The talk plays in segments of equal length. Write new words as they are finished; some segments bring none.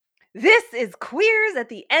This is Queers at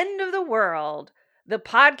the End of the World, the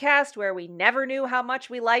podcast where we never knew how much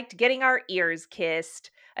we liked getting our ears kissed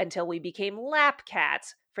until we became lap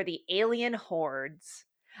cats for the alien hordes.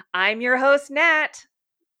 I'm your host, Nat.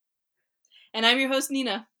 And I'm your host,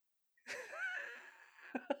 Nina.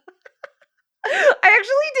 I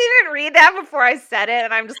actually didn't read that before I said it,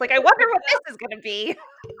 and I'm just like, I wonder what this is going to be.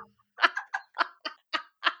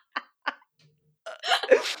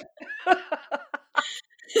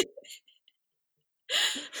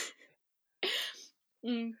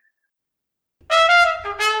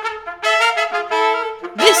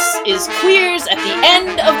 This is Queers at the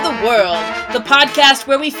End of the World, the podcast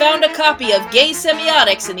where we found a copy of Gay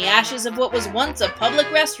Semiotics in the ashes of what was once a public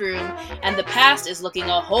restroom, and the past is looking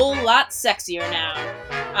a whole lot sexier now.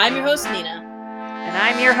 I'm your host, Nina. And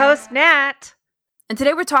I'm your host, Nat. And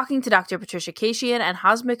today we're talking to Dr. Patricia Kashian and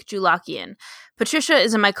Hasmik Julakian. Patricia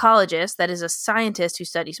is a mycologist, that is a scientist who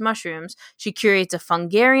studies mushrooms. She curates a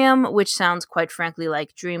fungarium, which sounds quite frankly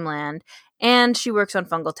like dreamland, and she works on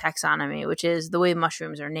fungal taxonomy, which is the way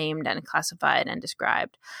mushrooms are named and classified and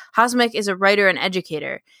described. Hasmik is a writer and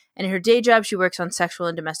educator, and in her day job she works on sexual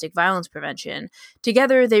and domestic violence prevention.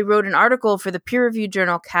 Together they wrote an article for the peer-reviewed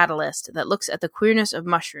journal Catalyst that looks at the queerness of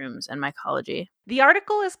mushrooms and mycology. The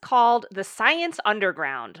article is called The Science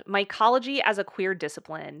Underground, Mycology as a Queer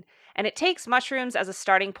Discipline, and it takes mushrooms as a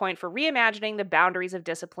starting point for reimagining the boundaries of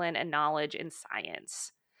discipline and knowledge in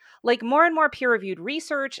science. Like more and more peer-reviewed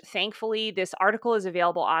research, thankfully, this article is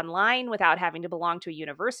available online without having to belong to a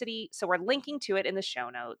university, so we're linking to it in the show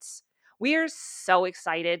notes. We're so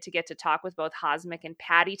excited to get to talk with both Hasmik and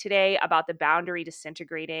Patty today about the boundary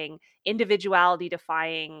disintegrating, individuality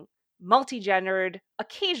defying, multigendered,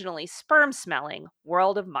 occasionally sperm-smelling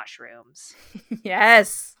world of mushrooms.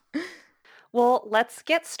 Yes! Well, let's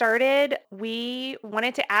get started. We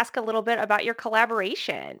wanted to ask a little bit about your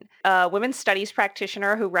collaboration. A women's studies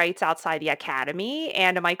practitioner who writes outside the academy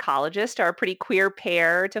and a mycologist are a pretty queer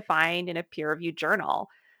pair to find in a peer-reviewed journal.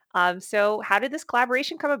 So how did this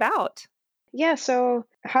collaboration come about? Yeah, so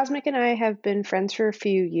Hasmik and I have been friends for a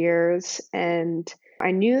few years, and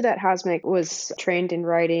I knew that Hasmik was trained in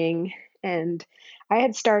writing, and I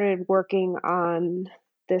had started working on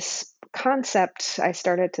this concept. I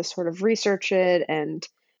started to sort of research it and,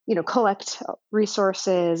 collect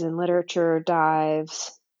resources and literature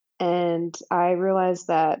dives. And I realized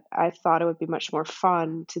that I thought it would be much more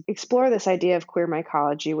fun to explore this idea of queer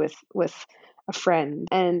mycology with a friend.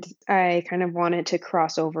 And I kind of wanted to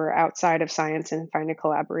cross over outside of science and find a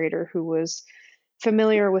collaborator who was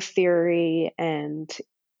familiar with theory and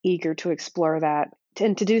eager to explore that,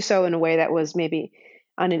 and to do so in a way that was maybe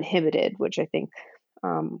uninhibited, which I think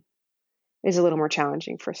is a little more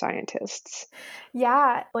challenging for scientists.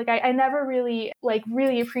 Yeah, I never really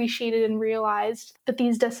appreciated and realized that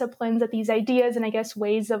these disciplines, that these ideas and I guess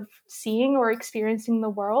ways of seeing or experiencing the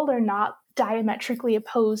world are not diametrically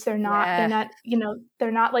opposed. They're not,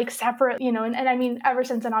 they're not like separate, and I mean, ever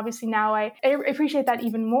since then, obviously now I appreciate that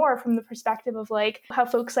even more from the perspective of like how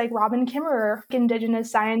folks like Robin Kimmerer, Indigenous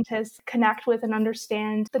scientists, connect with and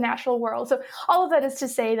understand the natural world. So all of that is to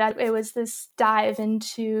say that it was this dive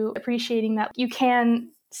into appreciating that you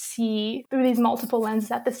can see through these multiple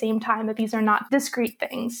lenses at the same time, that these are not discrete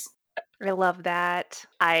things. I love that.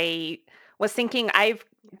 I was thinking I've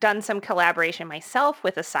done some collaboration myself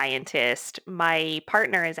with a scientist. My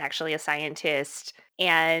partner is actually a scientist,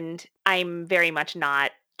 and I'm very much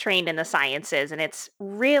not trained in the sciences. And it's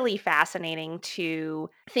really fascinating to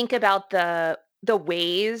think about the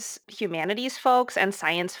ways humanities folks and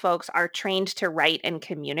science folks are trained to write and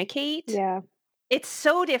communicate. Yeah. It's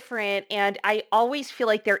so different. And I always feel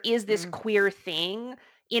like there is this queer thing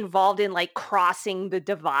involved in like crossing the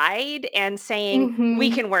divide and saying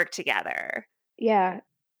we can work together. Yeah.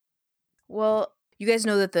 Well, you guys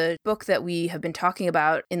know that the book that we have been talking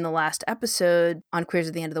about in the last episode on Queers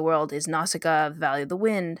at the End of the World is Nausicaa of the Valley of the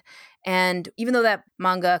Wind. And even though that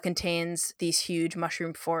manga contains these huge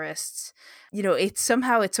mushroom forests, it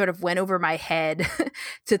sort of went over my head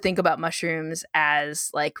to think about mushrooms as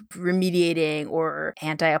like remediating or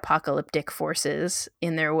anti-apocalyptic forces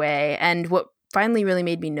in their way. And what finally really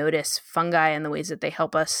made me notice fungi and the ways that they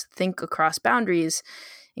help us think across boundaries,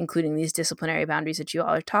 including these disciplinary boundaries that you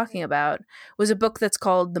all are talking about, was a book that's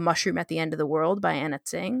called The Mushroom at the End of the World by Anna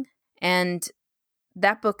Tsing. And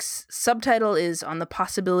that book's subtitle is On the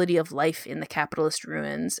Possibility of Life in the Capitalist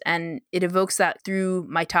Ruins, and it evokes that through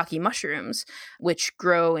maitake mushrooms, which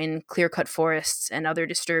grow in clear-cut forests and other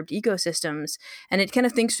disturbed ecosystems. And it kind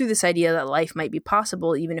of thinks through this idea that life might be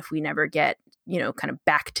possible even if we never get, kind of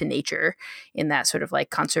back to nature in that sort of like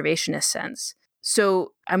conservationist sense.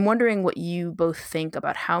 So I'm wondering what you both think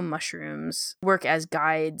about how mushrooms work as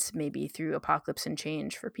guides, maybe through apocalypse and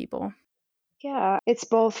change for people. Yeah, it's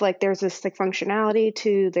both like there's this like functionality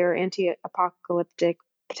to their anti-apocalyptic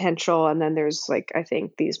potential, and then there's like I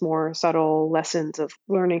think these more subtle lessons of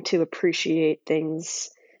learning to appreciate things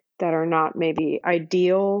that are not maybe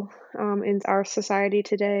ideal in our society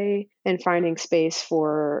today, and finding space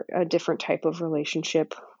for a different type of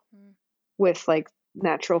relationship with like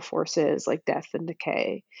natural forces like death and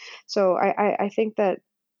decay. So I think that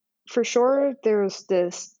for sure there's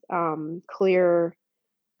this clear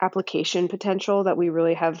application potential that we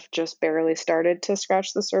really have just barely started to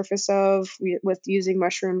scratch the surface of with using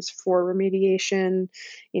mushrooms for remediation,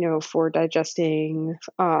 for digesting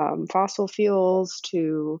fossil fuels,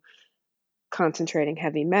 to concentrating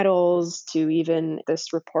heavy metals, to even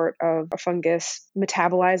this report of a fungus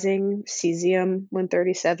metabolizing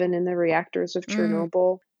cesium-137 in the reactors of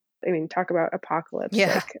Chernobyl. I mean, talk about apocalypse,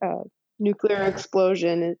 like nuclear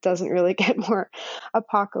explosion. It doesn't really get more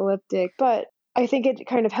apocalyptic, but I think it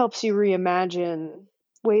kind of helps you reimagine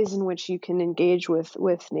ways in which you can engage with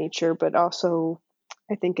nature, but also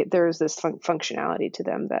I think there's this functionality to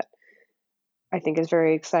them that I think is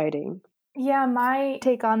very exciting. Yeah, my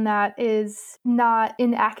take on that is not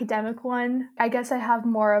an academic one. I guess I have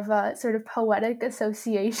more of a sort of poetic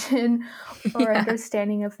association or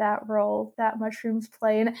understanding of that role that mushrooms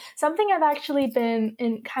play. And something I've actually been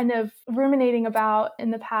kind of ruminating about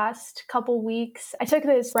in the past couple weeks. I took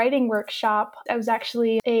this writing workshop. I was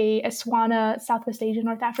actually a Swana, Southwest Asian,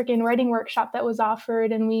 North African writing workshop that was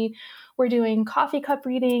offered, and we were doing coffee cup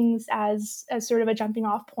readings as sort of a jumping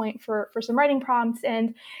off point for some writing prompts.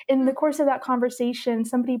 And in the course of that conversation,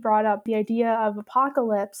 somebody brought up the idea of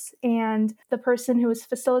apocalypse, and the person who was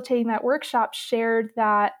facilitating that workshop shared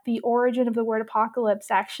that the origin of the word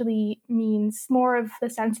apocalypse actually means more of the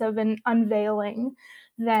sense of an unveiling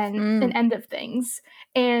than an end of things.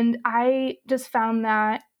 And I just found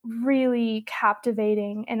that really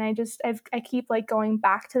captivating, and I keep like going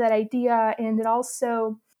back to that idea, and it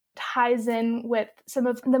also ties in with some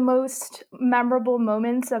of the most memorable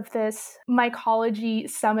moments of this mycology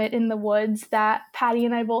summit in the woods that Patty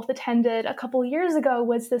and I both attended a couple years ago.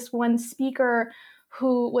 Was this one speaker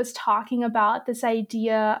who was talking about this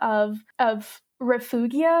idea of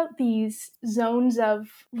refugia, these zones of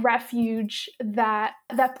refuge that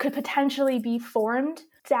could potentially be formed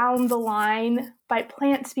down the line by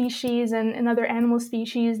plant species and other animal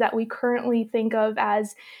species that we currently think of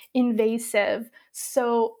as invasive.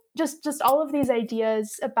 So just all of these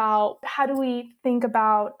ideas about how do we think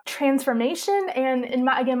about transformation, and in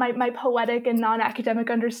my poetic and non-academic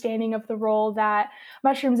understanding of the role that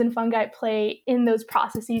mushrooms and fungi play in those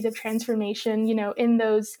processes of transformation, in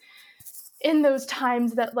those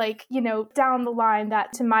times that, like, down the line,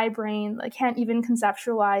 that to my brain, like, can't even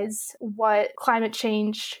conceptualize what climate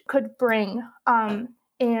change could bring,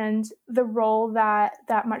 and the role that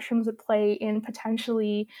mushrooms would play in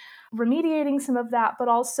potentially remediating some of that, but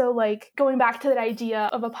also like going back to that idea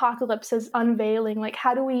of apocalypse as unveiling. Like,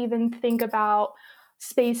 how do we even think about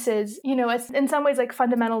spaces, it's in some ways like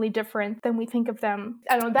fundamentally different than we think of them.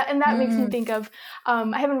 I don't know that, and that makes me think of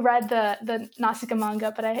I haven't read the Nausicaa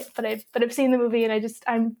manga, but I've seen the movie, and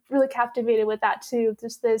I'm really captivated with that too.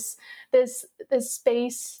 Just this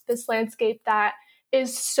space, this landscape that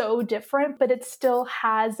is so different, but it still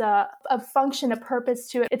has a function, a purpose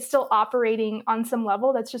to it. It's still operating on some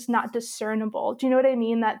level that's just not discernible. Do you know what I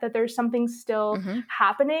mean? That there's something still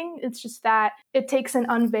happening. It's just that it takes an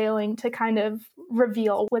unveiling to kind of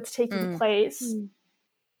reveal what's taking place.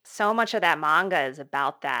 So much of that manga is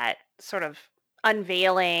about that sort of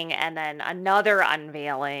unveiling and then another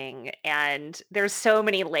unveiling. And there's so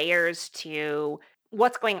many layers to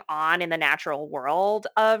what's going on in the natural world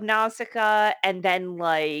of Nausicaa, and then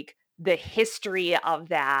like the history of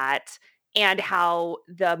that, and how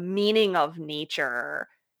the meaning of nature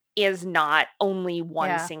is not only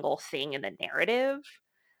one single thing in the narrative,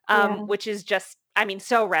 which is just, I mean,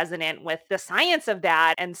 so resonant with the science of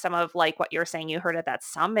that, and some of like what you're saying you heard at that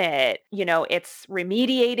summit. It's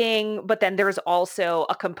remediating, but then there's also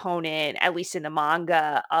a component, at least in the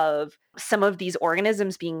manga, of some of these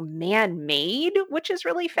organisms being man-made, which is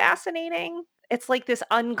really fascinating. It's like this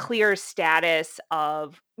unclear status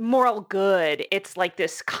of moral good. It's like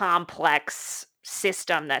this complex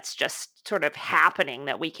system that's just sort of happening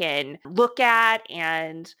that we can look at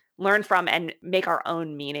and learn from and make our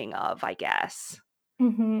own meaning of, I guess.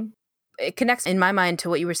 it connects in my mind to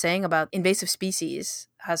what you were saying about invasive species,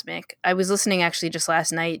 Hasmik. I was listening actually just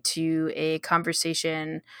last night to a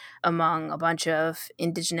conversation among a bunch of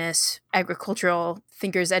indigenous agricultural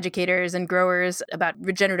thinkers, educators, and growers about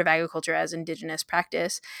regenerative agriculture as indigenous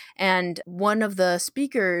practice. And one of the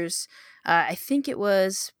speakers, I think it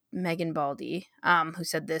was Megan Baldy, who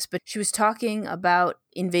said this, but she was talking about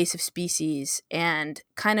invasive species and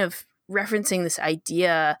kind of referencing this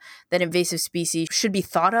idea that invasive species should be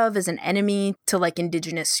thought of as an enemy to like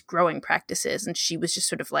indigenous growing practices. And she was just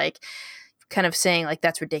sort of like kind of saying like,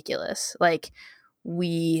 that's ridiculous. Like,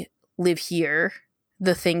 we live here,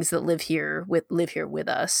 the things that live here with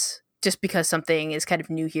us. Just because something is kind of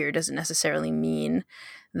new here doesn't necessarily mean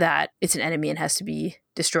that it's an enemy and has to be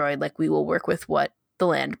destroyed. Like, we will work with what the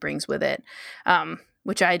land brings with it,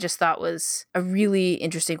 which I just thought was a really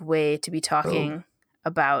interesting way to be talking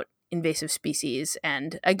about invasive species.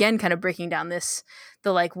 And again, kind of breaking down the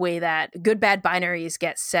like way that good bad binaries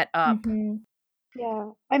get set up. Mm-hmm.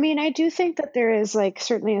 Yeah. I mean, I do think that there is like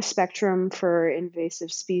certainly a spectrum for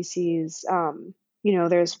invasive species.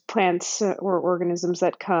 There's plants or organisms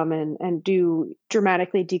that come and do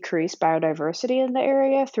dramatically decrease biodiversity in the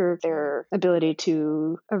area through their ability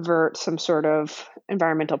to avert some sort of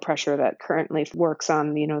environmental pressure that currently works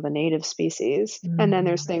on, the native species. And then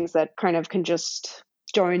there's things that kind of can just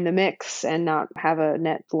join the mix and not have a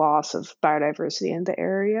net loss of biodiversity in the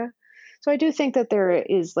area. So I do think that there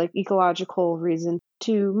is like ecological reason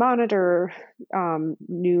to monitor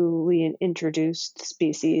newly introduced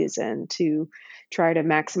species and to try to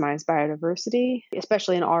maximize biodiversity,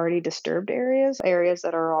 especially in already disturbed areas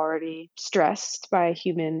that are already stressed by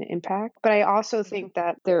human impact. But I also think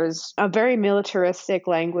that there's a very militaristic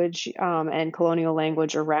language and colonial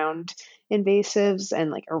language around invasives and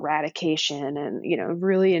like eradication and,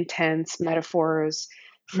 really intense metaphors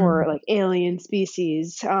for like alien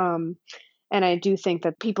species. And I do think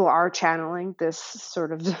that people are channeling this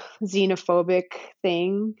sort of xenophobic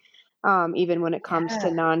thing, even when it comes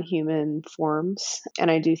to non-human forms. And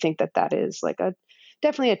I do think that is like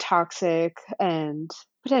definitely a toxic and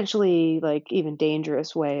potentially like even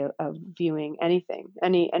dangerous way of viewing anything,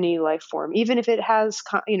 any life form, even if it has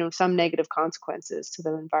some negative consequences to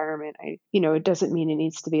the environment. It doesn't mean it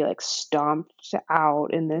needs to be like stomped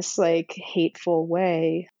out in this like hateful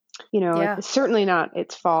way. It's certainly not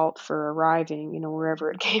its fault for arriving,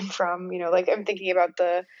 wherever it came from. Like I'm thinking about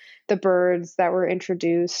the birds that were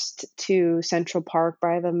introduced to Central Park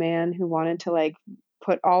by the man who wanted to like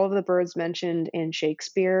put all of the birds mentioned in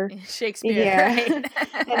Shakespeare. Yeah. Right.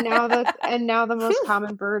 and now the most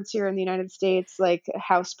common birds here in the United States, like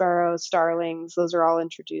house sparrows, starlings, those are all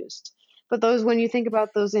introduced. But those, when you think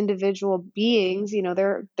about those individual beings,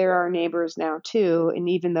 they're our neighbors now too. And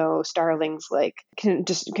even though starlings like can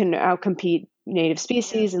outcompete native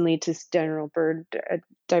species and lead to general bird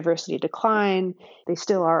diversity decline, they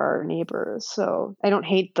still are our neighbors. So I don't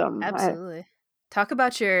hate them. Absolutely. Talk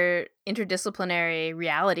about your interdisciplinary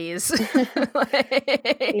realities.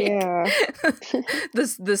 Yeah.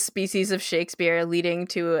 The species of Shakespeare leading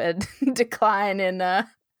to a decline in a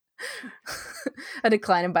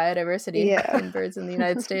decline in biodiversity in birds in the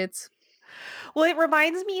United States. Well, it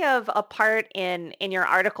reminds me of a part in your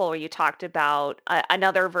article where you talked about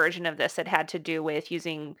another version of this that had to do with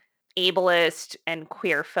using ableist and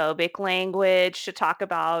queer-phobic language to talk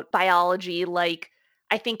about biology. Like,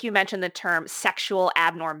 I think you mentioned the term sexual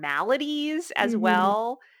abnormalities as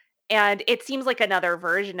well. And it seems like another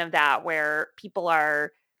version of that where people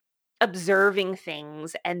are observing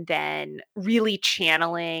things and then really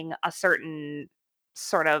channeling a certain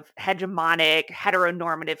sort of hegemonic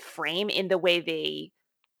heteronormative frame in the way they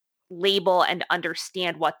label and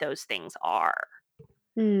understand what those things are.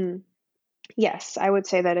 Yes, I would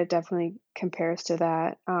say that it definitely compares to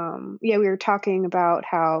that. We were talking about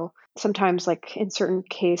how sometimes like in certain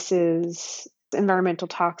cases environmental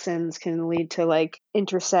toxins can lead to like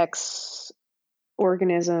intersex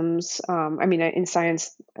organisms. In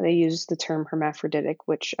science, they use the term hermaphroditic,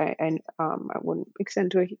 which I wouldn't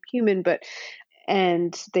extend to a human,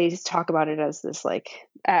 and they talk about it as this like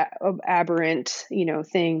aberrant,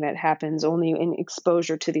 thing that happens only in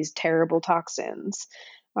exposure to these terrible toxins.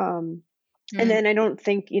 And then I don't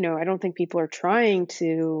think people are trying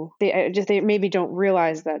to. They maybe don't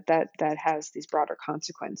realize that has these broader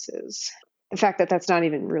consequences. The fact that that's not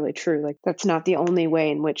even really true, like that's not the only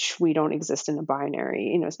way in which we don't exist in a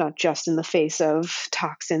binary. It's not just in the face of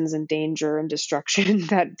toxins and danger and destruction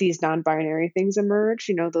that these non-binary things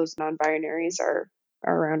emerge. Those non-binaries are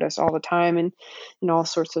around us all the time and in all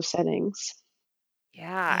sorts of settings.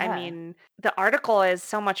 Yeah, I Yeah. mean, the article is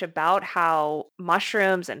so much about how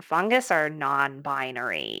mushrooms and fungus are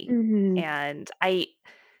non-binary. Hmm. And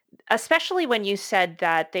especially when you said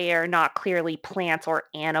that they are not clearly plants or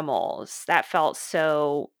animals, that felt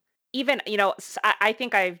so even, I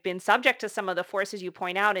think I've been subject to some of the forces you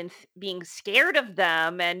point out and being scared of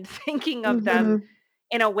them and thinking of them Hmm.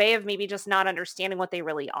 in a way of maybe just not understanding what they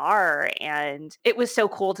really are. And it was so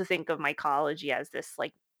cool to think of mycology as this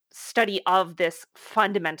like study of this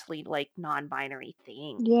fundamentally like non-binary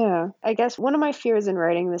thing. Yeah, I guess one of my fears in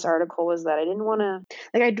writing this article was that I didn't want to,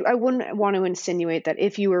 like, I wouldn't want to insinuate that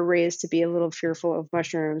if you were raised to be a little fearful of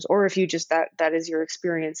mushrooms, or if you just that is your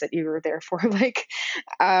experience, that you were therefore like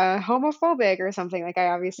homophobic or something. Like, I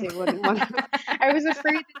obviously wouldn't want to. I was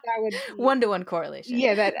afraid that would be. 1-to-1 correlation.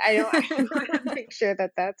 Yeah, that I don't. I want to make sure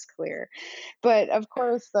that that's clear. But of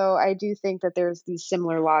course, though, I do think that there's these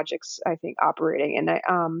similar logics, I think, operating, and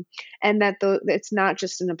that it's not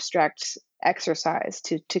just an abstract exercise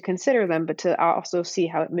to consider them, but to also see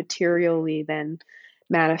how it materially then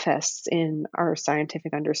manifests in our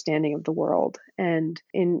scientific understanding of the world, and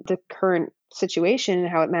in the current situation,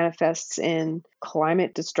 how it manifests in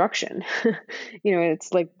climate destruction.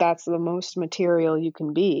 It's like that's the most material you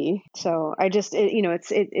can be. So I just it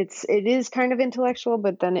is kind of intellectual,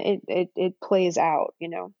 but then it plays out.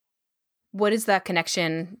 What is that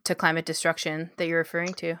connection to climate destruction that you're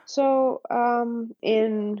referring to? So,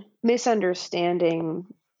 in misunderstanding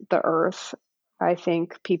the earth, I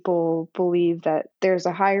think people believe that there's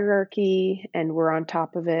a hierarchy and we're on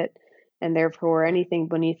top of it, and therefore anything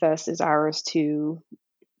beneath us is ours to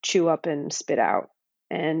chew up and spit out.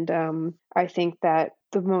 And I think that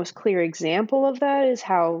the most clear example of that is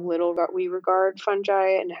how little we regard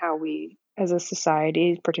fungi, and how we, as a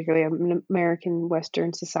society, particularly an American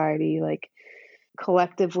Western society, like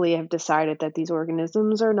collectively have decided that these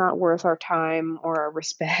organisms are not worth our time or our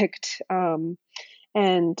respect.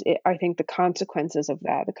 I think the consequences of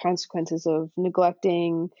that, the consequences of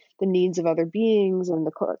neglecting the needs of other beings, and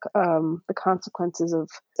the consequences of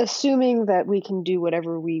assuming that we can do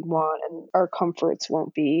whatever we want and our comforts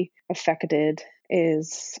won't be affected,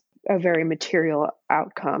 is a very material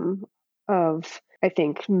outcome of, I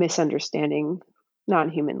think, misunderstanding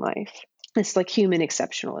non-human life. It's like human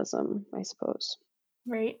exceptionalism, I suppose.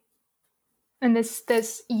 Right. And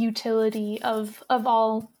this utility of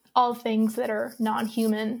all things that are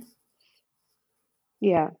non-human.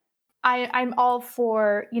 Yeah. I'm all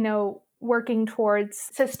for, working towards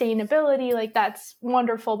sustainability, like that's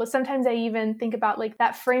wonderful. But sometimes I even think about like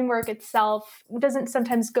that framework itself doesn't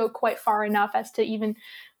sometimes go quite far enough as to even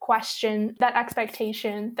question that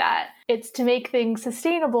expectation that it's to make things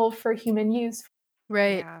sustainable for human use.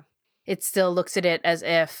 Right. Yeah. It still looks at it as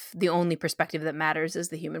if the only perspective that matters is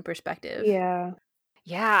the human perspective. Yeah.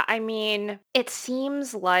 Yeah, I mean, it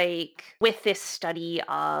seems like with this study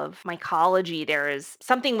of mycology, there is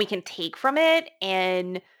something we can take from it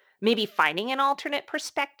and maybe finding an alternate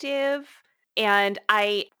perspective. And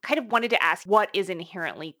I kind of wanted to ask what is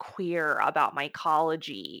inherently queer about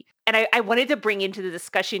mycology. And I wanted to bring into the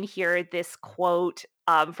discussion here this quote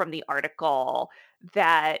from the article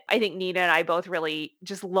that I think Nina and I both really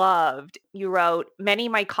just loved. You wrote, many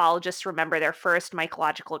mycologists remember their first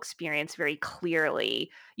mycological experience very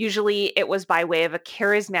clearly. Usually it was by way of a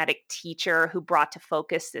charismatic teacher who brought to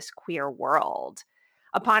focus this queer world.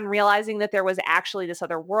 Upon realizing that there was actually this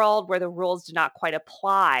other world where the rules did not quite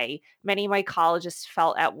apply, many mycologists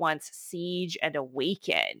felt at once sieged and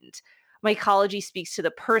awakened. Mycology speaks to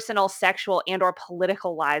the personal, sexual, and or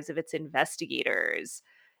political lives of its investigators.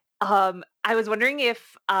 I was wondering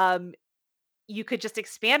if you could just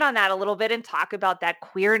expand on that a little bit and talk about that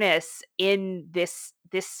queerness in this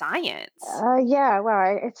science. Yeah.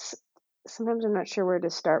 Wow. It's sometimes I'm not sure where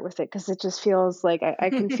to start with it, because it just feels like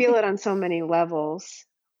I can feel it on so many levels.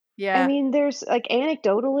 I Yeah. mean, there's like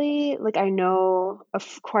anecdotally, like I know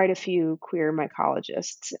quite a few queer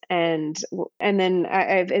mycologists, and then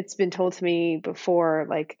it's been told to me before,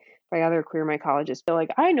 like by other queer mycologists. But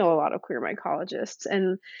like I know a lot of queer mycologists,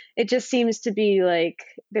 and it just seems to be like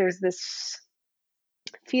there's this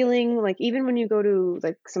feeling like even when you go to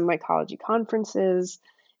like some mycology conferences,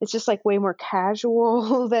 it's just like way more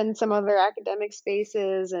casual than some other academic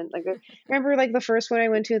spaces. And like I remember like the first one I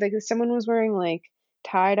went to, like someone was wearing like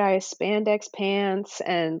tie-dye spandex pants,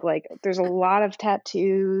 and like there's a lot of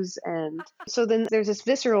tattoos. And so then there's this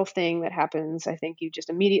visceral thing that happens. I think you just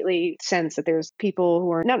immediately sense that there's people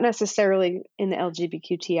who are not necessarily in the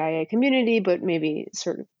LGBTQIA community, but maybe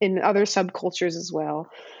sort of in other subcultures as well.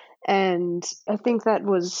 And I think that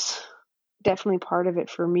was definitely part of it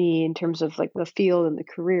for me in terms of like the field and the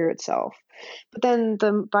career itself. But then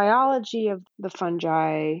the biology of the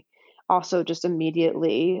fungi also just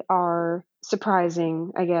immediately are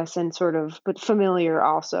surprising, I guess, and sort of, but familiar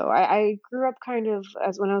also. I grew up kind of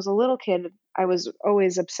as when I was a little kid, I was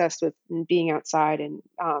always obsessed with being outside and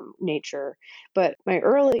nature. But my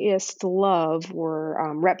earliest love were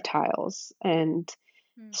reptiles and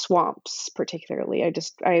swamps, particularly.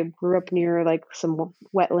 I grew up near like some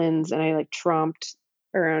wetlands, and I like tromped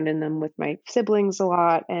around in them with my siblings a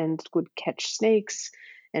lot and would catch snakes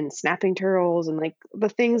and snapping turtles and like the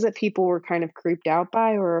things that people were kind of creeped out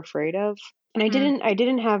by or afraid of. And I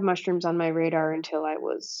didn't have mushrooms on my radar until I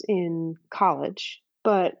was in college,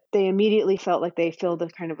 but they immediately felt like they filled a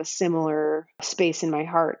kind of a similar space in my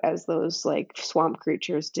heart as those like swamp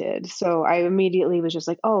creatures did. So I immediately was just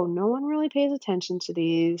like, oh, no one really pays attention to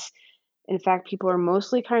these. In fact, people are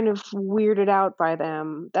mostly kind of weirded out by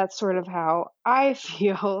them. That's sort of how I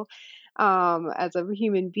feel as a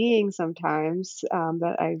human being sometimes,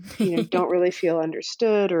 that I, don't really feel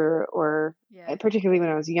understood or Yeah. particularly when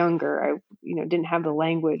I was younger, I, didn't have the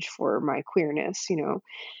language for my queerness,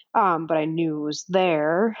 but I knew it was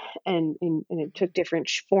there, and it took different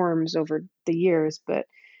forms over the years. But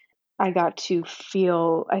I got to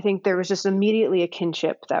feel, I think there was just immediately a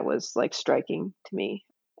kinship that was like striking to me.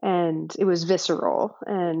 And it was visceral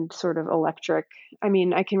and sort of electric. I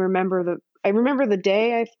mean, I remember the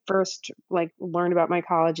day I first like learned about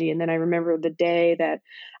mycology, and then I remember the day that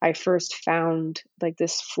I first found like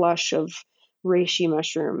this flush of reishi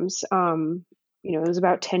mushrooms. It was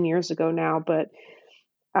about 10 years ago now, but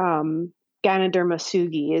Ganoderma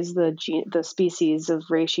sugi is the species of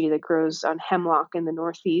reishi that grows on hemlock in the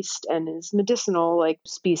Northeast and is medicinal, like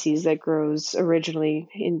species that grows originally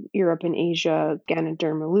in Europe and Asia,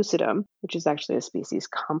 Ganoderma lucidum, which is actually a species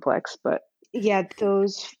complex. But yeah,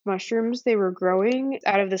 those mushrooms, they were growing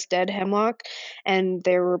out of this dead hemlock, and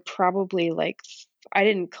there were probably like, I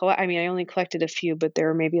didn't collect, I mean, I only collected a few, but there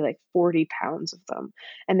were maybe like 40 pounds of them.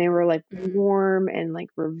 And they were like warm and like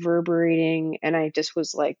reverberating. And I just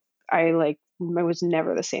was like, I was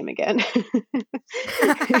never the same again.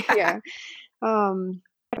 Yeah. I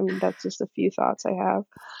mean, that's just a few thoughts I have.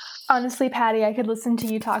 Honestly, Patty, I could listen to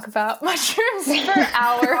you talk about mushrooms for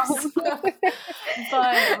hours.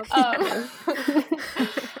 But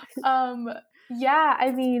yeah,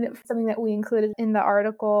 I mean, something that we included in the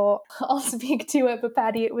article, I'll speak to it, but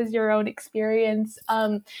Patty, it was your own experience.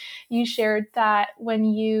 You shared that when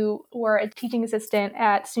you were a teaching assistant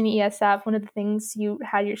at SUNY ESF, one of the things you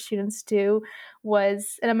had your students do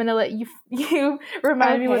was, and I'm going to let you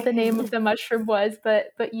remind me what the name of the mushroom was,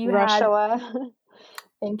 but you Rushella.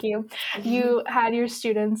 Thank you. You had your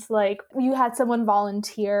students, you had someone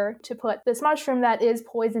volunteer to put this mushroom that is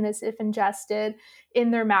poisonous if ingested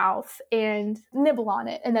in their mouth and nibble on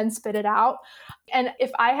it and then spit it out. And if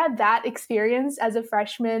I had that experience as a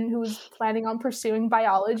freshman who was planning on pursuing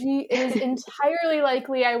biology, it is entirely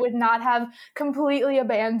likely I would not have completely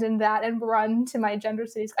abandoned that and run to my gender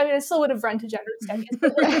studies. I mean, I still would have run to gender studies,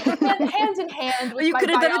 but hand in hand with you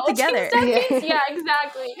could have done it together. Studies. Yeah,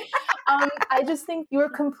 exactly. I just think you are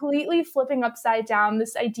completely flipping upside down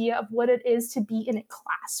this idea of what it is to be in a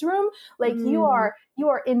classroom. Like you are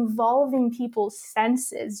involving people's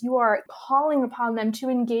senses. You are calling upon them to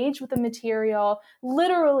engage with the material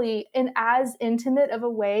literally in as intimate of a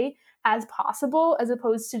way as possible, as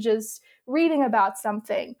opposed to just reading about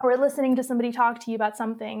something or listening to somebody talk to you about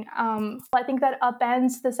something. I think that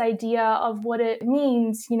upends this idea of what it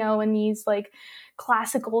means, in these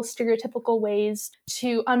classical stereotypical ways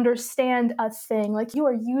to understand a thing. Like you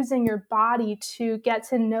are using your body to get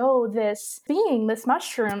to know this being, this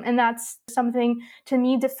mushroom. And that's something to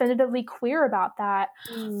me definitively queer about that.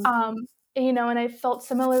 And I felt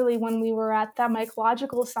similarly when we were at that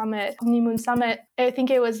mycological summit, New Moon Summit. I think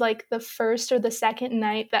it was the first or the second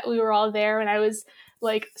night that we were all there, and I was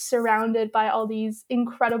surrounded by all these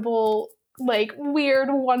incredible weird,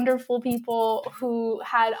 wonderful people who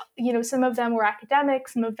had, some of them were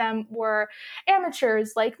academics, some of them were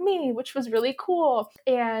amateurs like me, which was really cool.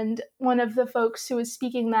 And one of the folks who was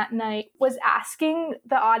speaking that night was asking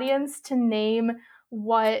the audience to name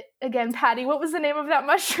Patty, what was the name of that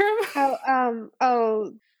mushroom?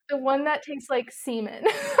 The one that tastes like semen.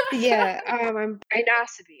 Yeah,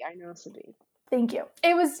 Inocebi. Thank you.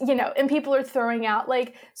 It was, and people are throwing out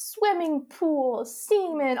swimming pool,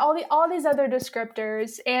 semen, all these other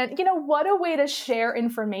descriptors. And, what a way to share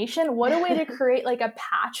information. What a way to create a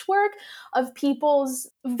patchwork of people's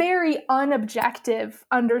very unobjective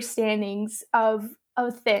understandings of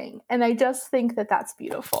a thing. And I just think that that's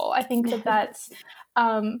beautiful. I think that that's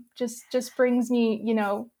just brings me,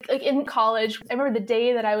 like in college, I remember the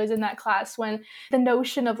day that I was in that class when the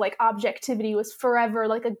notion of like objectivity was forever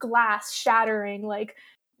like a glass shattering, like,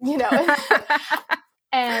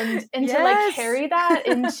 and to like carry that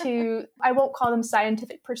into, I won't call them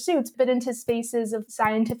scientific pursuits, but into spaces of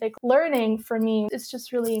scientific learning, for me, it's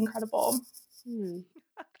just really incredible.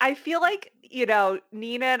 I feel like,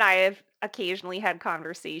 Nina and I have occasionally had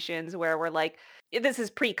conversations where we're like, this is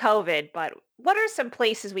pre-COVID, but what are some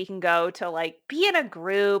places we can go to like be in a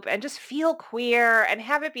group and just feel queer and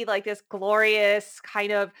have it be like this glorious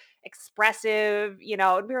kind of expressive,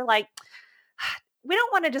 and we were like, we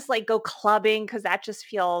don't want to just like go clubbing because that just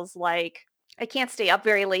feels like I can't stay up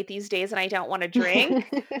very late these days and I don't want to drink.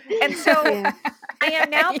 And so I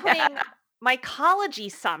am now putting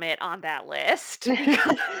Mycology Summit on that list. For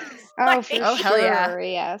sure,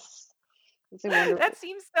 yes. That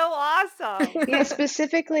seems so awesome. Yeah,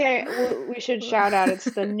 specifically, we should shout out, it's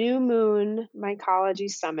the New Moon Mycology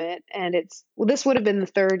Summit, and this would have been the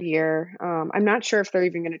third year. I'm not sure if they're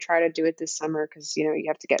even going to try to do it this summer because, you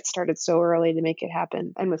have to get started so early to make it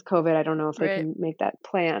happen. And with COVID, I don't know if they can make that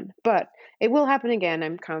plan, but it will happen again,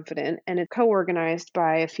 I'm confident. And it's co-organized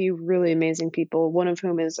by a few really amazing people, one of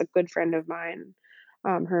whom is a good friend of mine.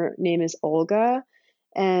 Her name is Olga.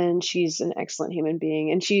 And she's an excellent human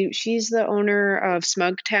being. And she's the owner of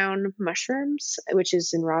Smugtown Mushrooms, which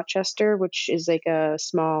is in Rochester, which is like a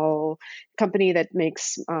small company that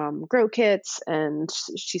makes grow kits. And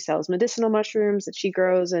she sells medicinal mushrooms that she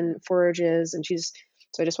grows and forages. And so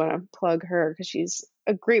I just want to plug her because she's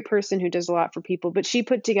a great person who does a lot for people. But she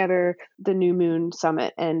put together the New Moon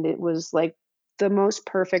Summit, and it was like the most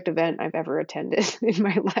perfect event I've ever attended in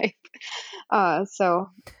my life. So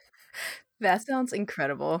that sounds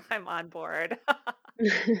incredible. I'm on board.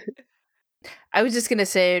 I was just going to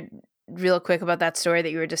say real quick about that story that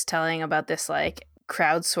you were just telling about this like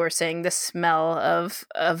crowdsourcing the smell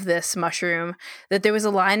of this mushroom, that there was a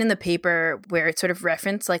line in the paper where it sort of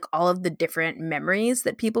referenced like all of the different memories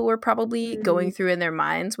that people were probably going through in their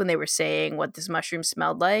minds when they were saying what this mushroom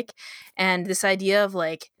smelled like. And this idea of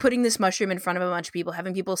like putting this mushroom in front of a bunch of people,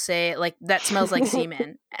 having people say like, that smells like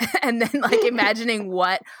semen, and then like imagining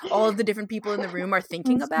what all of the different people in the room are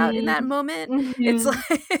thinking about in that moment. It's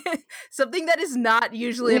like something that is not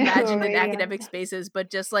usually imagined in academic spaces, but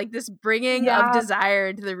just like this bringing of desire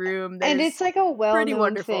into the room. And it's like a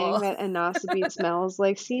well-known thing that anosogby smells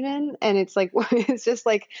like semen, and it's like it's just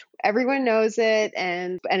like everyone knows it,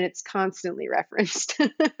 and it's constantly referenced.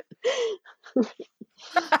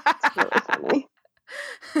 It's really funny.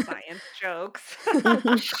 Science jokes.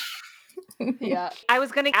 Yeah. I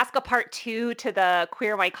was going to ask a part 2 to the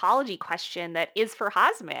queer mycology question that is for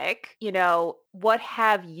Hasmik. What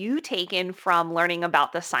have you taken from learning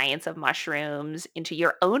about the science of mushrooms into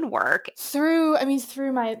your own work? Through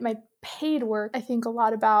my paid work, I think a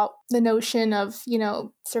lot about the notion of,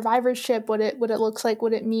 survivorship, what it looks like,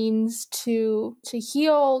 what it means to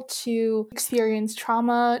heal, to experience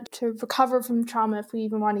trauma, to recover from trauma, if we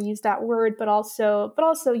even want to use that word, but also,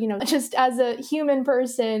 just as a human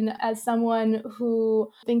person, as someone who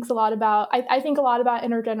thinks a lot about, I think a lot about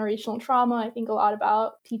intergenerational trauma. I think a lot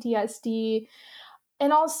about PTSD.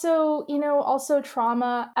 And also, also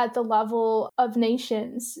trauma at the level of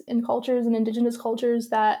nations and cultures and indigenous cultures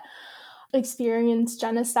that experience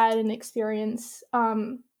genocide and experience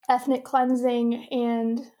ethnic cleansing,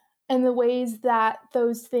 and the ways that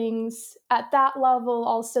those things at that level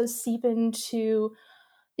also seep into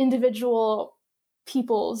individual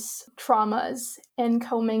people's traumas and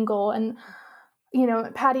commingle. And,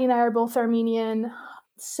 Patty and I are both Armenian.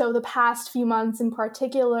 So the past few months in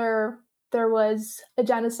particular, there was a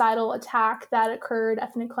genocidal attack that occurred,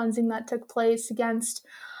 ethnic cleansing that took place against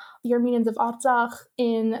the Armenians of Artsakh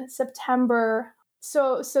in September.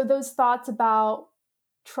 So those thoughts about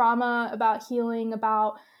trauma, about healing,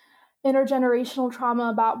 about intergenerational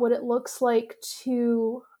trauma, about what it looks like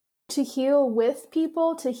to heal with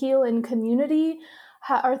people, to heal in community,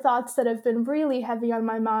 are thoughts that have been really heavy on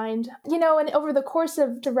my mind. And over the course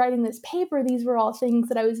of writing this paper, these were all things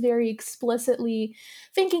that I was very explicitly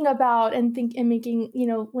thinking about and making,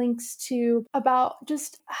 links to, about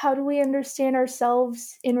just how do we understand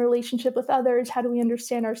ourselves in relationship with others? How do we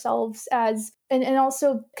understand ourselves as, and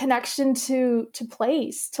also connection to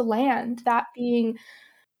place, to land, that being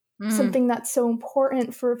something that's so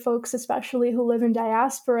important for folks, especially who live in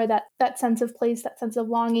diaspora, that sense of place, that sense of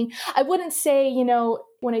longing. I wouldn't say,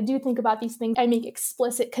 when I do think about these things, I make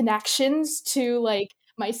explicit connections to like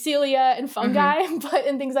mycelia and fungi,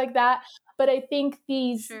 and things like that. But I think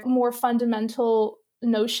these more fundamental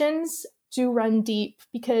notions do run deep,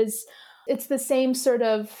 because it's the same sort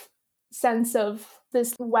of sense of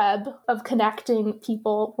this web of connecting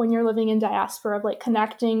people when you're living in diaspora, of like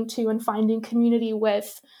connecting to and finding community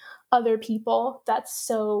with other people. That's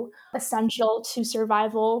so essential to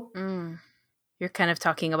survival. You're kind of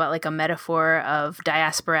talking about like a metaphor of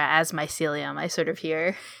diaspora as mycelium, I sort of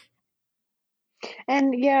hear.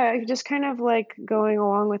 And yeah, just kind of like going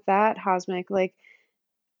along with that, Cosmic, like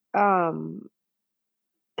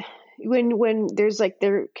when there's like,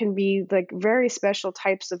 there can be like very special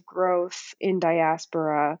types of growth in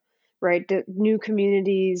diaspora, right? New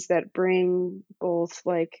communities that bring both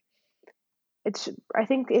like, I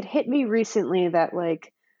think it hit me recently that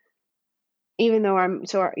like, even though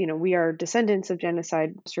we are descendants of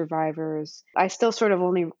genocide survivors, I still sort of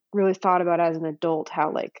only really thought about as an adult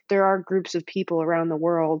how like there are groups of people around the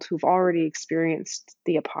world who've already experienced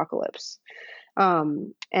the apocalypse.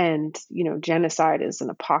 And genocide is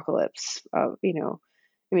an apocalypse of, I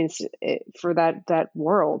mean, for that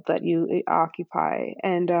world that you occupy.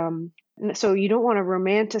 And so you don't want to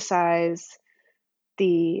romanticize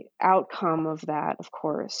the outcome of that, of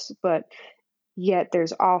course, but yet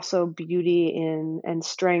there's also beauty in and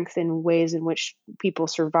strength in ways in which people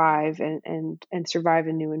survive and survive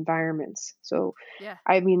in new environments. So, Yeah.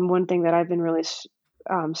 I mean, one thing that I've been really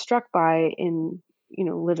struck by in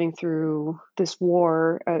living through this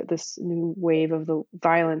war, this new wave of the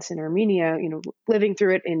violence in Armenia, living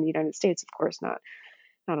through it in the United States, of course, not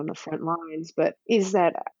on the front lines, but is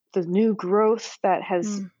that the new growth that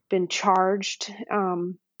has been charged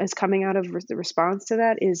as coming out of the response to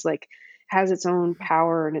that is like has its own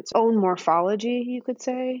power and its own morphology, you could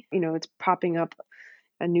say. It's popping up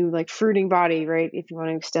a new like fruiting body, right? If you want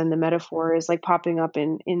to extend the metaphor, is like popping up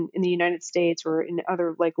in the United States or in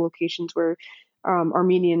other like locations where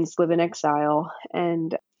Armenians live in exile,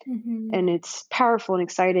 and it's powerful and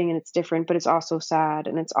exciting and it's different, but it's also sad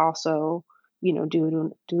and it's also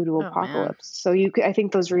due to apocalypse. So I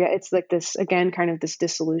think it's like this again, kind of this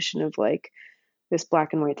dissolution of like this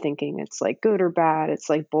black and white thinking. It's like good or bad. It's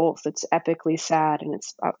like both. It's epically sad and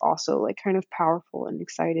it's also like kind of powerful and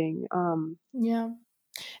exciting. Yeah.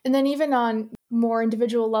 And then even on more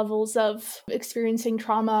individual levels of experiencing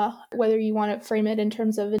trauma, whether you want to frame it in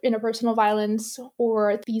terms of interpersonal violence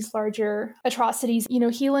or these larger atrocities,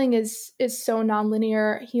 healing is so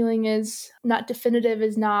nonlinear. Healing is not definitive,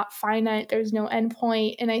 is not finite. There's no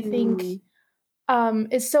endpoint. And I think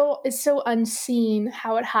it's so unseen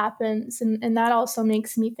how it happens. And that also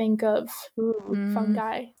makes me think of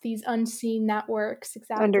fungi, these unseen networks.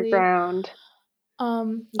 Exactly. Underground.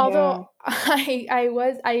 Although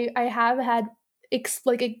I have had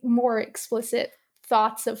more explicit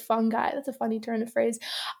thoughts of fungi. That's a funny turn of phrase.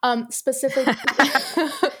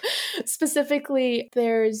 Specifically,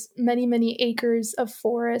 there's many acres of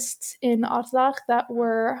forests in Artsakh that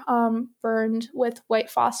were burned with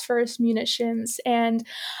white phosphorus munitions, and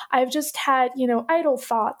I've just had idle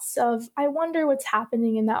thoughts of, I wonder what's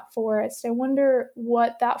happening in that forest. I wonder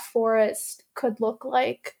what that forest could look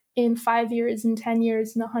like in 5 years, in 10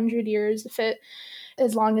 years, in 100 years,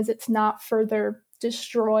 as long as it's not further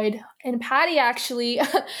destroyed. And Patty, actually,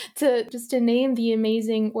 to name the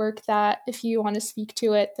amazing work that, if you want to speak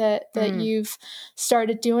to it, that you've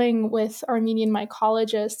started doing with Armenian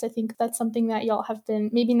mycologists, I think that's something that y'all have been,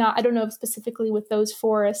 maybe not, I don't know specifically with those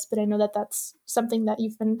forests, but I know that that's something that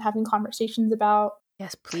you've been having conversations about.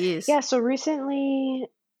 Yes, please. Yeah, so recently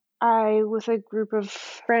with a group of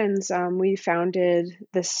friends, we founded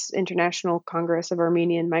this International Congress of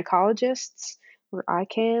Armenian Mycologists, or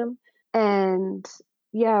ICAM. And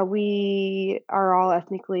yeah, we are all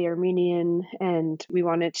ethnically Armenian, and we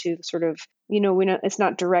wanted to sort of, it's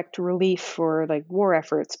not direct relief for like war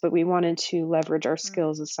efforts, but we wanted to leverage our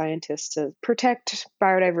skills as scientists to protect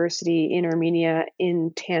biodiversity in Armenia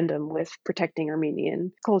in tandem with protecting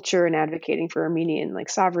Armenian culture and advocating for Armenian like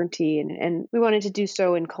sovereignty. And we wanted to do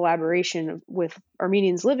so in collaboration with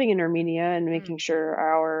Armenians living in Armenia and making sure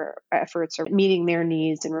our efforts are meeting their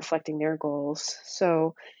needs and reflecting their goals.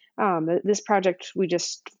 So this project we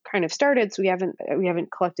just kind of started, so we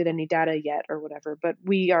haven't collected any data yet or whatever, but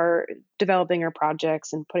we are developing our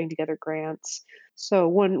projects and putting together grants. So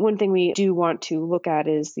one thing we do want to look at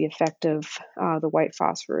is the effect of the white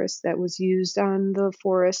phosphorus that was used on the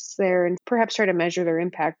forests there, and perhaps try to measure their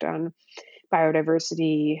impact on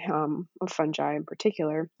biodiversity of fungi in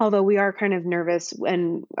particular. Although we are kind of nervous,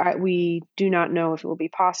 and we do not know if it will be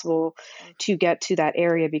possible to get to that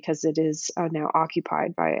area because it is now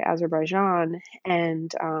occupied by Azerbaijan,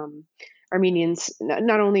 and Armenians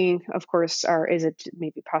not only, of course, is it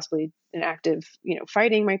maybe possibly an active,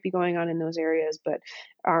 fighting might be going on in those areas, but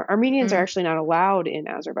Armenians are actually not allowed in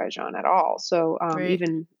Azerbaijan at all. So Right.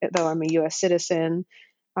 even though I'm a U.S. citizen,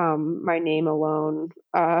 my name alone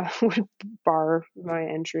would bar my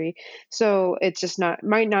entry. So it's just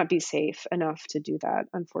might not be safe enough to do that,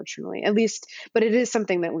 unfortunately. At least, but it is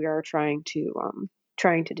something that we are trying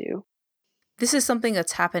to do. This is something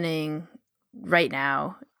that's happening right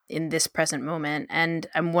now in this present moment. And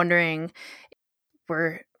I'm wondering,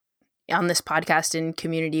 we're on this podcast in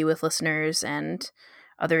community with listeners and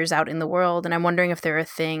others out in the world. And I'm wondering if there are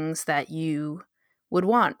things that you would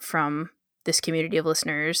want from this community of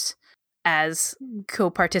listeners as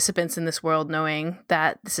co-participants in this world, knowing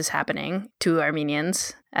that this is happening to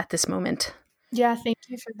Armenians at this moment. Yeah, thank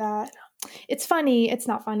you for that. It's funny. It's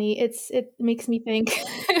not funny. It makes me think.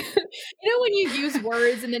 When you use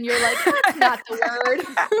words and then you're like, that's not the word.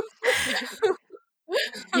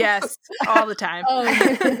 Yes, all the time.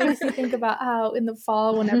 It makes me think about how in the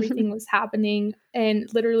fall, when everything was happening and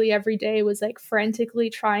literally every day was like frantically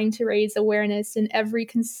trying to raise awareness in every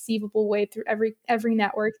conceivable way through every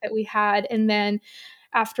network that we had. And then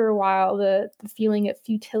after a while, the feeling of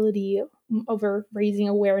futility over raising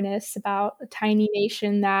awareness about a tiny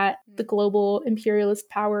nation that the global imperialist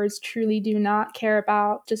powers truly do not care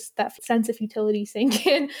about, just that sense of futility sink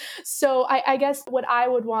in. So I guess what I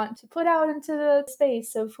would want to put out into the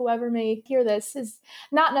space of whoever may hear this is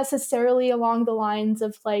not necessarily along the lines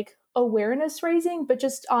of like awareness raising, but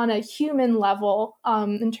just on a human level,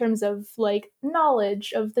 in terms of like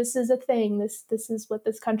knowledge of this is a thing, this is what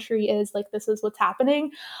this country is, like this is what's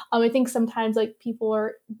happening. I think sometimes like people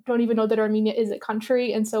don't even know that Armenia is a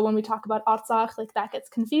country, and so when we talk about Artsakh, like that gets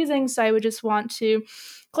confusing. So I would just want to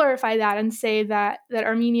clarify that and say that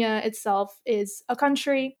Armenia itself is a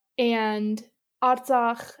country, and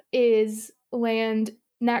Artsakh is land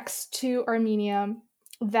next to Armenia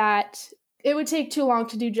that it would take too long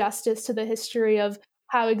to do justice to the history of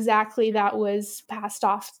how exactly that was passed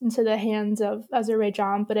off into the hands of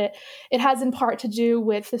Azerbaijan, but it has in part to do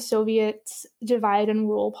with the Soviets' divide and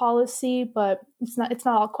rule policy, but it's not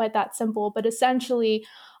all quite that simple. But essentially,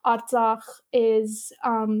 Artsakh is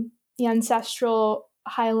the ancestral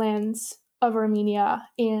highlands of Armenia,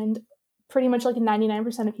 and pretty much like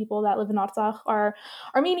 99% of people that live in Artsakh are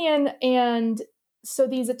Armenian. And so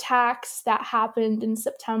these attacks that happened in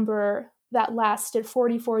September that lasted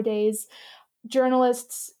 44 days,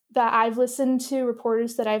 journalists that I've listened to,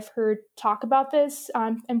 reporters that I've heard talk about this,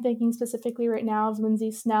 I'm thinking specifically right now of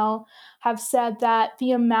Lindsay Snell, have said that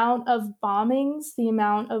the amount of bombings, the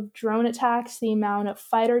amount of drone attacks, the amount of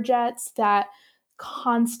fighter jets that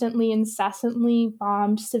constantly, incessantly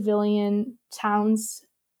bombed civilian towns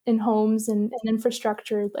and homes and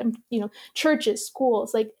infrastructure, and churches,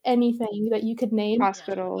 schools, like anything that you could name,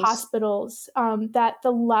 hospitals, that the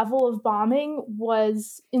level of bombing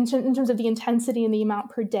was in terms of the intensity and the amount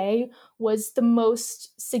per day was the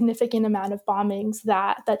most significant amount of bombings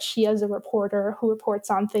that she, as a reporter who reports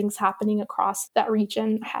on things happening across that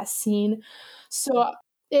region, has seen. So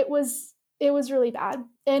it was really bad,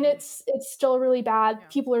 and it's still really bad.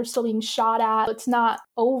 People are still being shot at. It's not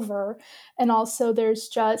over. And also there's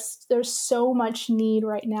so much need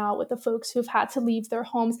right now with the folks who've had to leave their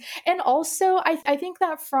homes. And also I think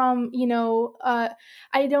that from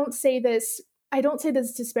I don't say this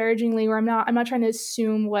disparagingly, or I'm not trying to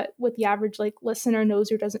assume what the average like listener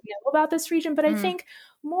knows or doesn't know about this region, but I think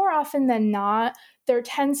more often than not there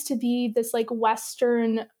tends to be this like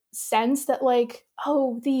Western sense that like,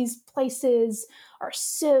 oh, these places are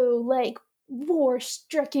so like war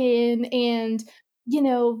stricken, and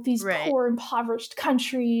these poor impoverished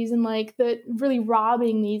countries, and like the really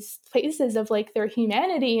robbing these places of like their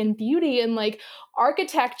humanity and beauty and like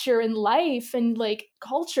architecture and life and like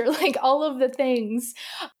culture, like all of the things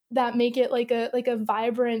that make it like a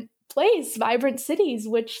vibrant place, vibrant cities,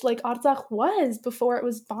 which like Artsakh was before it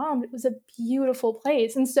was bombed. It was a beautiful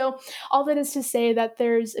place. And so all that is to say that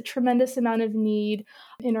there's a tremendous amount of need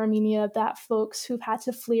in Armenia that folks who've had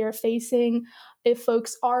to flee are facing. If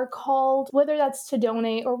folks are called, whether that's to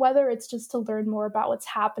donate or whether it's just to learn more about what's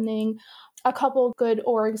happening, a couple good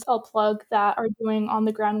orgs I'll plug that are doing on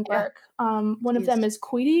the ground work. One of them is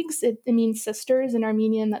Koyrigs. It means sisters in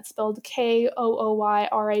Armenian. That's spelled Kooyrigs.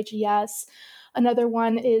 Another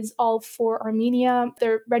one is All for Armenia.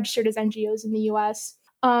 They're registered as NGOs in the U.S.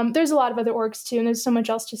 There's a lot of other orgs too, and there's so much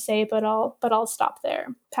else to say, but I'll stop there.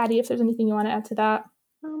 Patty, if there's anything you want to add to that.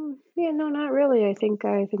 Yeah, no, not really. I think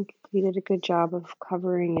we did a good job of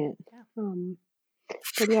covering it.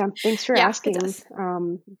 But yeah, thanks for asking.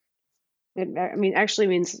 I mean, actually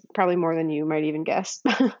means probably more than you might even guess.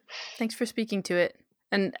 Thanks for speaking to it.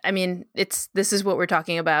 And I mean, this is what we're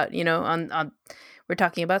talking about, you know, on we're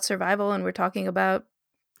talking about survival, and we're talking about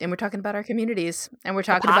our communities, and we're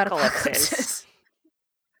talking about apocalypses.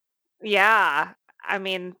 Yeah. I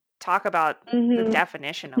mean, talk about the Mhm.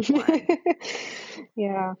 definition of one.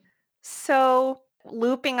 Yeah. So,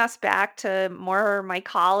 looping us back to more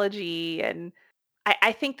mycology, and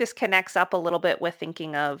I think this connects up a little bit with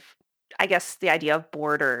thinking of, I guess, the idea of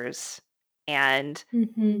borders and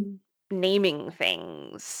Mm-hmm. Mm. naming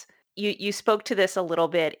things. You spoke to this a little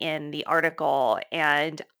bit in the article,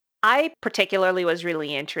 and I particularly was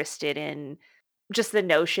really interested in just the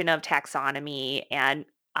notion of taxonomy. And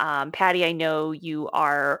Patty, I know you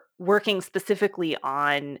are working specifically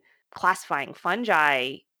on classifying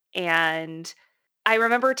fungi, and I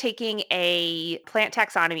remember taking a plant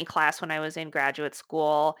taxonomy class when I was in graduate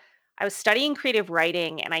school. I was studying creative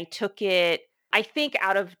writing, and I took it, I think,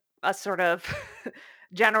 out of a sort of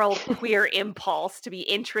general queer impulse to be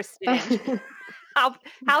interested in how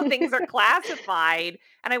things are classified,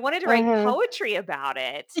 and I wanted to write Uh-huh. poetry about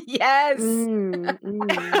it. Yes.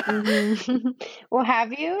 Well,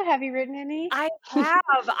 have you? Have you written any? I have.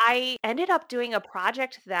 I ended up doing a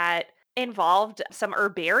project that involved some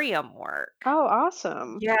herbarium work. Oh,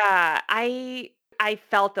 awesome. Yeah, I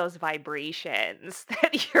felt those vibrations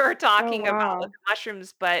that you're Oh, talking about with wow. the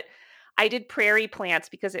mushrooms, but I did prairie plants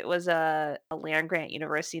because it was a land grant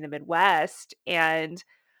university in the Midwest, and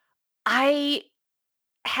I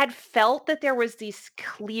had felt that there was this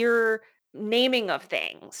clear naming of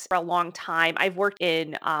things for a long time. I've worked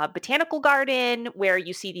in a botanical garden where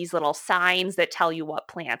you see these little signs that tell you what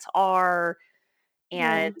plants are.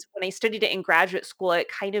 Yeah. And when I studied it in graduate school, it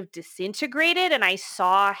kind of disintegrated, and I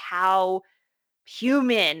saw how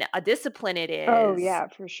human a discipline it Oh, is. yeah,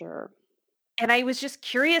 for sure. And I was just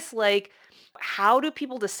curious, like, how do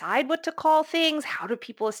people decide what to call things? How do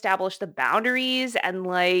people establish the boundaries? And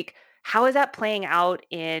like, how is that playing out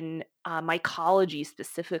in mycology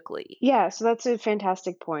specifically? Yeah, so that's a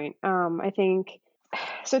fantastic point. I think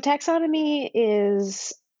so. Taxonomy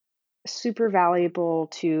is super valuable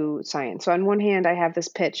to science. So on one hand, I have this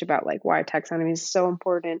pitch about like why taxonomy is so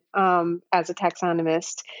important. As a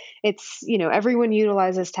taxonomist, it's, everyone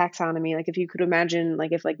utilizes taxonomy. Like if you could imagine,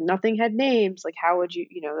 like if like nothing had names, like how would you,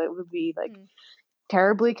 that would be like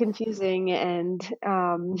terribly confusing. And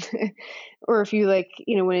or if you like,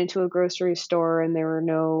 went into a grocery store and there were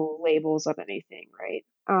no labels on anything, right?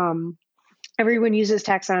 Everyone uses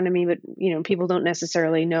taxonomy, but people don't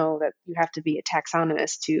necessarily know that you have to be a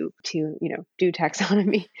taxonomist to do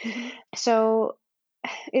taxonomy. Mm-hmm. So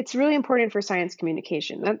it's really important for science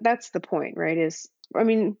communication. That's the point, right?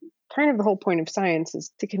 Kind of the whole point of science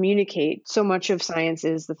is to communicate. So much of science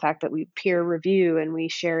is the fact that we peer review and we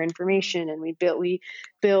share information and we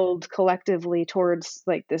build collectively towards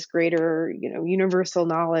like this greater, universal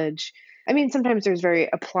knowledge. Sometimes there's very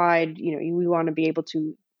applied, we want to be able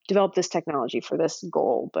to develop this technology for this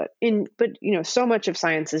goal, but so much of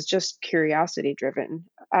science is just curiosity driven.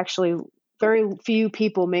 Actually, very few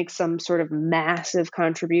people make some sort of massive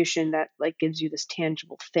contribution that like gives you this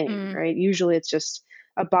tangible thing, right? Usually it's just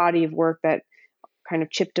a body of work that kind of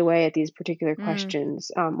chipped away at these particular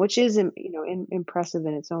questions, which is impressive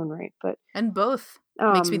in its own right. But And both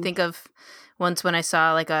makes me think of once when I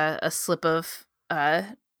saw like a slip of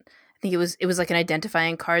I think it was like an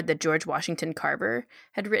identifying card that George Washington Carver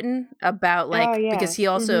had written about like because he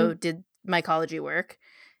also did mycology work,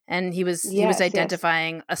 and he was Yes.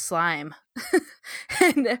 identifying a slime.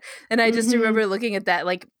 and I just remember looking at that,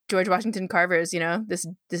 like George Washington Carver's, this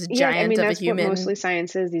giant of a that's human. what mostly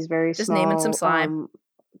science is, these very just small naming some slime.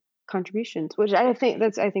 Contributions, which I think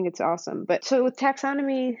it's awesome. But so with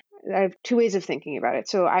taxonomy, I have two ways of thinking about it.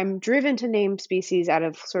 So I'm driven to name species out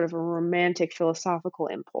of sort of a romantic philosophical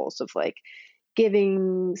impulse of like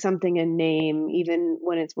giving something a name, even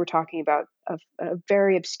when we're talking about a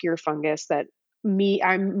very obscure fungus that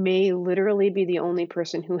I may literally be the only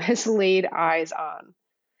person who has laid eyes on.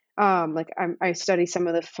 I study some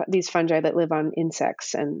of these fungi that live on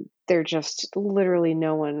insects, and they're just literally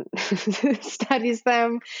no one studies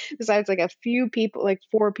them besides like a few people, like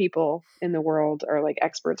 4 people in the world are like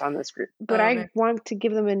experts on this group. But I want to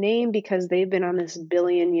give them a name because they've been on this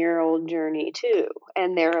billion-year-old journey too,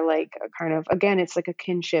 and they're like a kind of, again, it's like a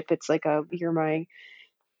kinship. It's like you're my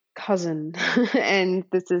cousin and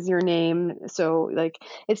this is your name, so like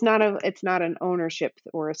it's not an ownership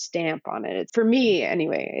or a stamp on it. It's, for me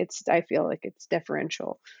anyway, I feel like it's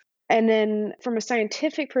deferential. And then from a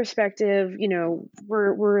scientific perspective,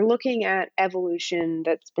 we're looking at evolution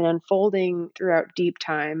that's been unfolding throughout deep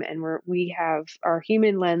time, and we have our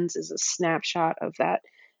human lens is a snapshot of that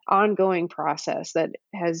ongoing process that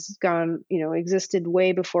has existed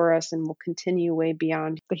way before us and will continue way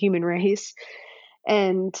beyond the human race.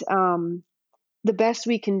 And the best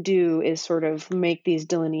we can do is sort of make these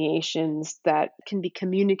delineations that can be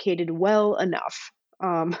communicated well enough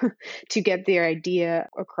to get their idea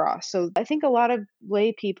across. So I think a lot of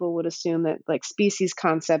lay people would assume that like species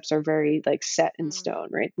concepts are very like set in stone,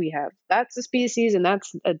 right? We have that's a species and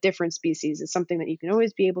that's a different species. It's something that you can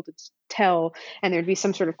always be able to tell, and there'd be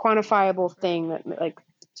some sort of quantifiable thing that like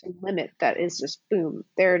limit that is just boom,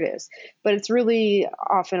 there it is. But it's really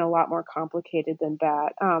often a lot more complicated than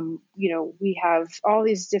that. We have all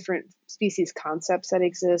these different species concepts that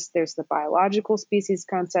exist. There's the biological species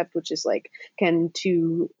concept, which is like, can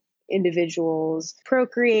two individuals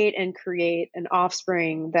procreate and create an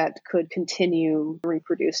offspring that could continue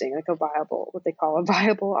reproducing, like what they call a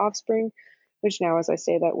viable offspring, which now as I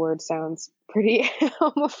say that word sounds pretty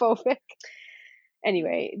homophobic.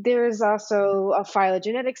 Anyway, there's also a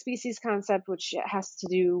phylogenetic species concept, which has to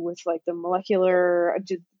do with like the molecular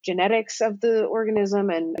genetics of the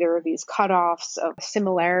organism. And there are these cutoffs of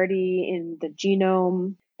similarity in the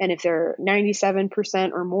genome. And if they're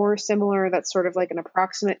 97% or more similar, that's sort of like an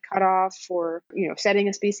approximate cutoff for, setting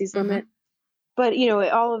a species limit. But,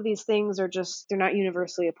 all of these things are they're not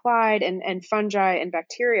universally applied. And fungi and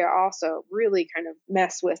bacteria also really kind of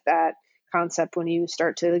mess with that concept when you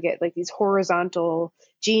start to get like these horizontal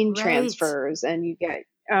gene transfers, and you get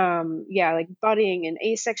like budding and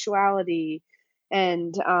asexuality,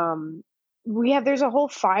 and there's a whole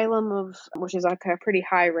phylum of, which is like a pretty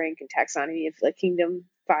high rank in taxonomy of like kingdom,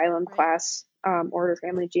 phylum, class, order,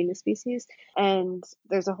 family, genus, species, and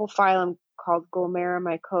there's a whole phylum called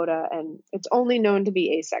Glomeromycota, and it's only known to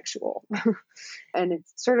be asexual. And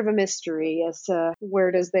it's sort of a mystery as to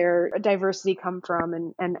where does their diversity come from,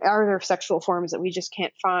 and are there sexual forms that we just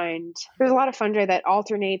can't find. There's a lot of fungi that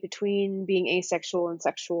alternate between being asexual and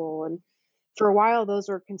sexual, and for a while those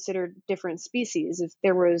were considered different species. If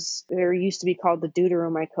there used to be called the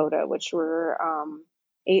Deuteromycota, which were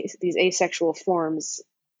these asexual forms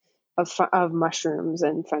of mushrooms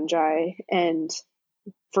and fungi. And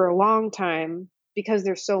for a long time, because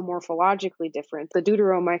they're so morphologically different, the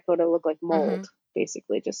Deuteromycota look like mold,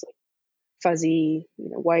 basically just like fuzzy,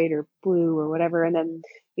 white or blue or whatever. And then,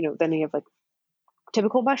 then you have like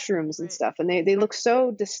typical mushrooms and stuff. And they look so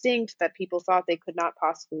distinct that people thought they could not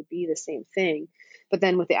possibly be the same thing. But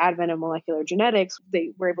then with the advent of molecular genetics,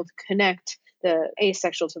 they were able to connect the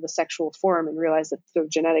asexual to the sexual form and realize that they're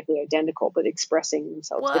genetically identical, but expressing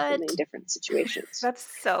themselves differently in different situations. That's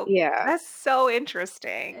so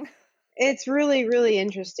interesting. It's really, really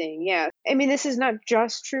interesting. Yeah. I mean, this is not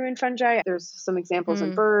just true in fungi. There's some examples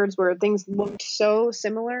in birds where things looked so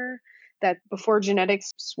similar that before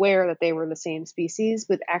genetics swear that they were the same species,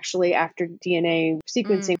 but actually after DNA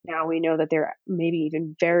sequencing, now we know that they're maybe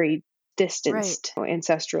even very distanced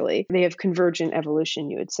ancestrally. They have convergent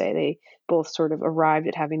evolution, you would say. They both sort of arrived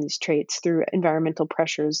at having these traits through environmental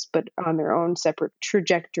pressures, but on their own separate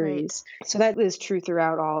trajectories. So that is true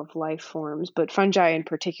throughout all of life forms, but fungi in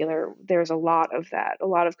particular, there's a lot of that, a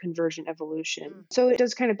lot of convergent evolution. So it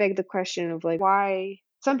does kind of beg the question of like, why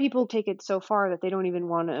some people take it so far that they don't even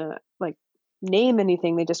want to like name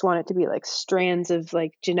anything. They just want it to be like strands of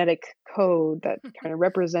like genetic code that kind of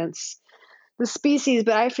represents the species.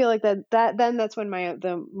 But I feel like that's when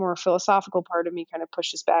the more philosophical part of me kind of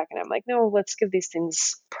pushes back, and I'm like, no, let's give these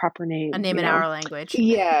things proper names. A name in our language.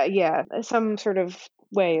 Yeah. Some sort of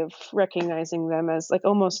way of recognizing them as like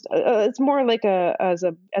almost it's more like as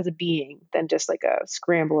a being than just like a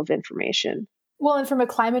scramble of information. Well, and from a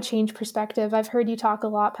climate change perspective, I've heard you talk a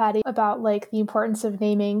lot, Patty, about like the importance of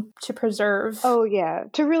naming to preserve. Oh, yeah.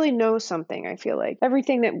 To really know something, I feel like.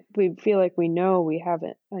 Everything that we feel like we know, we have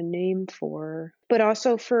a name for. But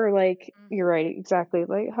also for like, you're right, exactly.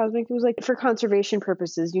 Like Hasmik was like, for conservation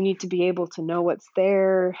purposes, you need to be able to know what's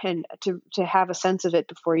there and to have a sense of it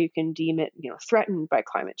before you can deem it, threatened by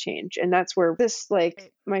climate change. And that's where this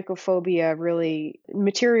like mycophobia really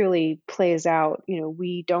materially plays out.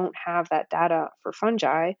 We don't have that data for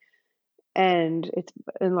fungi. And it's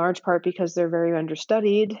in large part because they're very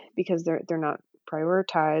understudied, because they're not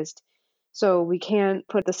prioritized. So we can't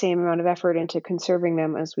put the same amount of effort into conserving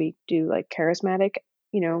them as we do like charismatic,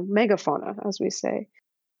 megafauna, as we say.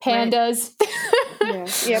 Pandas.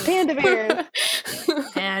 Yeah, panda bears.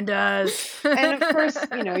 pandas. And of course,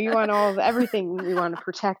 you want everything we want to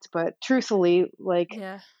protect, but truthfully,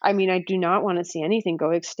 I mean, I do not want to see anything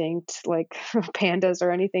go extinct, like pandas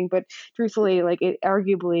or anything, but truthfully, it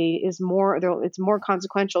arguably is it's more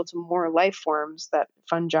consequential to more life forms that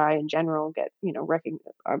fungi in general get,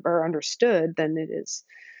 are understood than it is,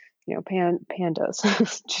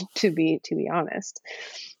 pandas, to be honest.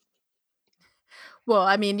 Well,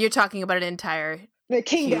 I mean, you're talking about an entire the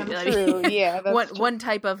kingdom, true. Yeah, that's one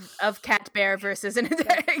type of cat bear versus an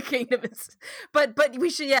entire kingdom. But we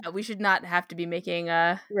should not have to be making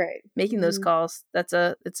making those calls. It's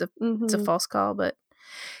a false call. But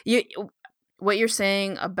what you're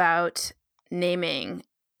saying about naming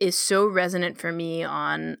is so resonant for me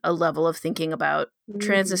on a level of thinking about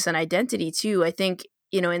transness and identity too. I think,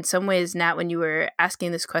 in some ways, Nat, when you were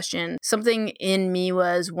asking this question, something in me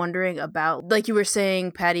was wondering about, like you were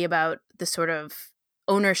saying, Patty, about the sort of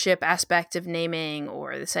ownership aspect of naming,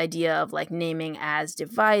 or this idea of naming as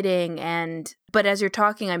dividing. But as you're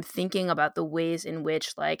talking, I'm thinking about the ways in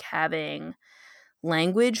which having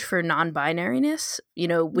language for non-binariness,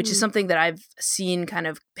 which is something that I've seen kind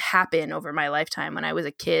of happen over my lifetime. When I was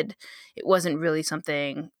a kid, it wasn't really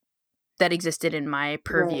something that existed in my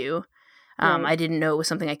purview. Right. I didn't know it was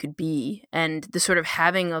something I could be. And the sort of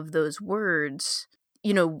having of those words,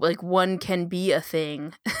 one can be a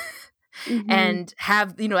thing and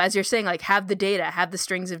have, as you're saying, have the data, have the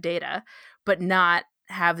strings of data, but not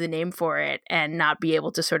have the name for it and not be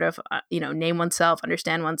able to sort of, name oneself,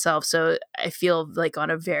 understand oneself. So I feel on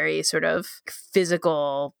a very sort of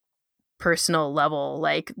physical, personal level,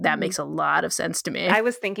 that makes a lot of sense to me. I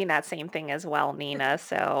was thinking that same thing as well, Nina.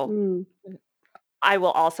 So I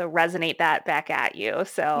will also resonate that back at you.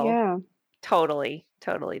 So yeah, totally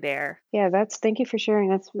there. Yeah, thank you for sharing.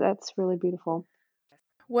 That's really beautiful.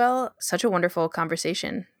 Well, such a wonderful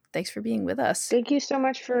conversation. Thanks for being with us. Thank you so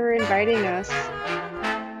much for inviting us.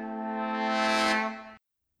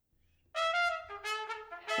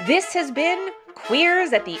 This has been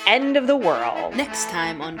Queers at the End of the World. Next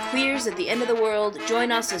time on Queers at the End of the World,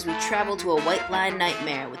 join us as we travel to a white line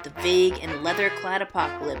nightmare with the vague and leather-clad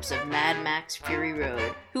apocalypse of Mad Max Fury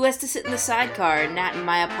Road. Who has to sit in the sidecar, Nat and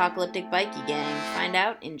my apocalyptic bikie gang? Find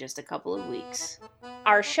out in just a couple of weeks.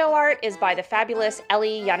 Our show art is by the fabulous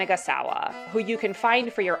Ellie Yanagisawa, who you can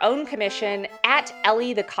find for your own commission at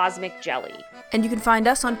Ellie the Cosmic Jelly. And you can find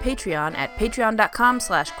us on Patreon at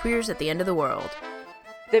patreon.com/queersattheendoftheworld.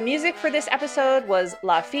 The music for this episode was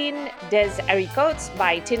La Fin des Haricots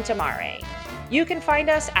by Tintamare. You can find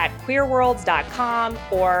us at queerworlds.com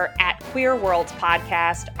or at Queer Worlds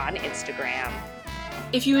Podcast on Instagram.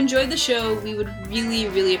 If you enjoyed the show, we would really,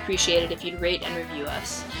 really appreciate it if you'd rate and review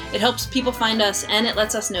us. It helps people find us, and it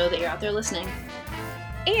lets us know that you're out there listening.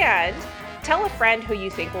 And tell a friend who you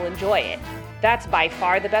think will enjoy it. That's by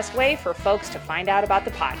far the best way for folks to find out about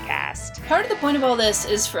the podcast. Part of the point of all this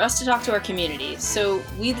is for us to talk to our community, so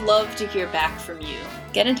we'd love to hear back from you.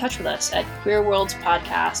 Get in touch with us at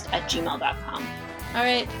queerworldspodcast@gmail.com. All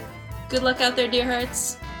right, good luck out there, dear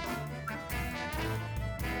hearts.